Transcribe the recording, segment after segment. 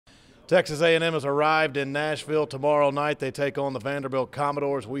Texas A&M has arrived in Nashville. Tomorrow night they take on the Vanderbilt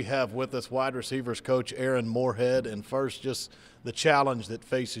Commodores. We have with us wide receivers coach Aaron Moorhead. And first, just the challenge that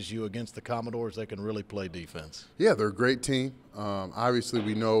faces you against the Commodores. They can really play defense. Yeah, they're a great team. Obviously,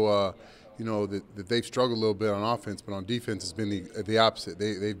 we know that they've struggled a little bit on offense, but on defense it's been the opposite.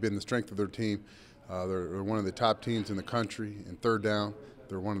 They've been the strength of their team. They're one of the top teams in the country in third down.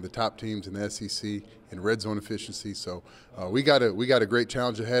 They're one of the top teams in the SEC in red zone efficiency. So we got a great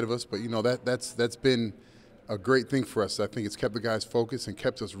challenge ahead of us. But that's been a great thing for us. I think it's kept the guys focused and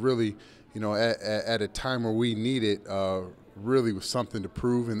kept us really, at a time where we need it, really with something to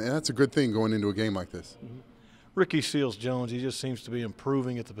prove. And that's a good thing going into a game like this. Mm-hmm. Ricky Seals-Jones, he just seems to be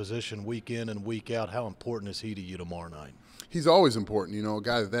improving at the position week in and week out. How important is he to you tomorrow night? He's always important. A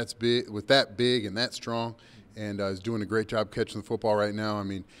guy that's big, with that big and that strong, and is doing a great job catching the football right now. I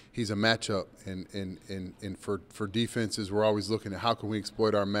mean, he's a matchup, and for defenses, we're always looking at how can we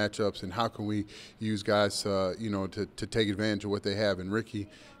exploit our matchups and how can we use guys, to take advantage of what they have. And Ricky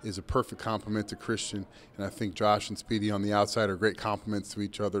is a perfect complement to Christian, and I think Josh and Speedy on the outside are great complements to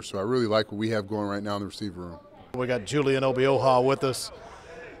each other. So I really like what we have going right now in the receiver room. We got Julian Obioha with us.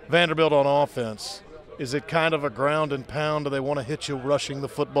 Vanderbilt on offense. Is it kind of a ground and pound? Do they want to hit you rushing the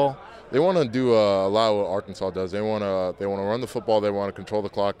football? They want to do a lot of what Arkansas does. They want to run the football. They want to control the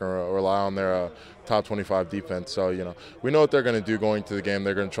clock and rely on their top 25 defense. So we know what they're going to do going to the game.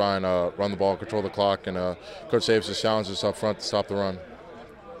 They're going to try and run the ball, control the clock, and Coach Davis has challenged us up front to stop the run.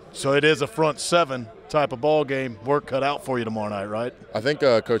 So it is a front seven type of ball game. Work cut out for you tomorrow night, right? I think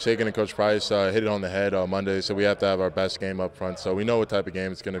Coach Hagan and Coach Price hit it on the head on Monday, so we have to have our best game up front. So we know what type of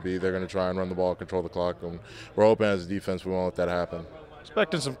game it's going to be. They're going to try and run the ball, control the clock, and we're hoping as a defense we won't let that happen.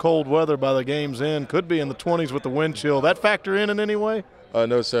 Expecting some cold weather by the game's end. Could be in the 20s with the wind chill. That factor in any way?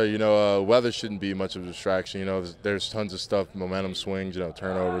 No, sir. Weather shouldn't be much of a distraction. There's tons of stuff, momentum swings,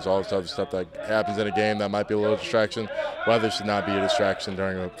 turnovers, all this other stuff that happens in a game that might be a little distraction. Weather should not be a distraction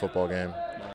during a football game.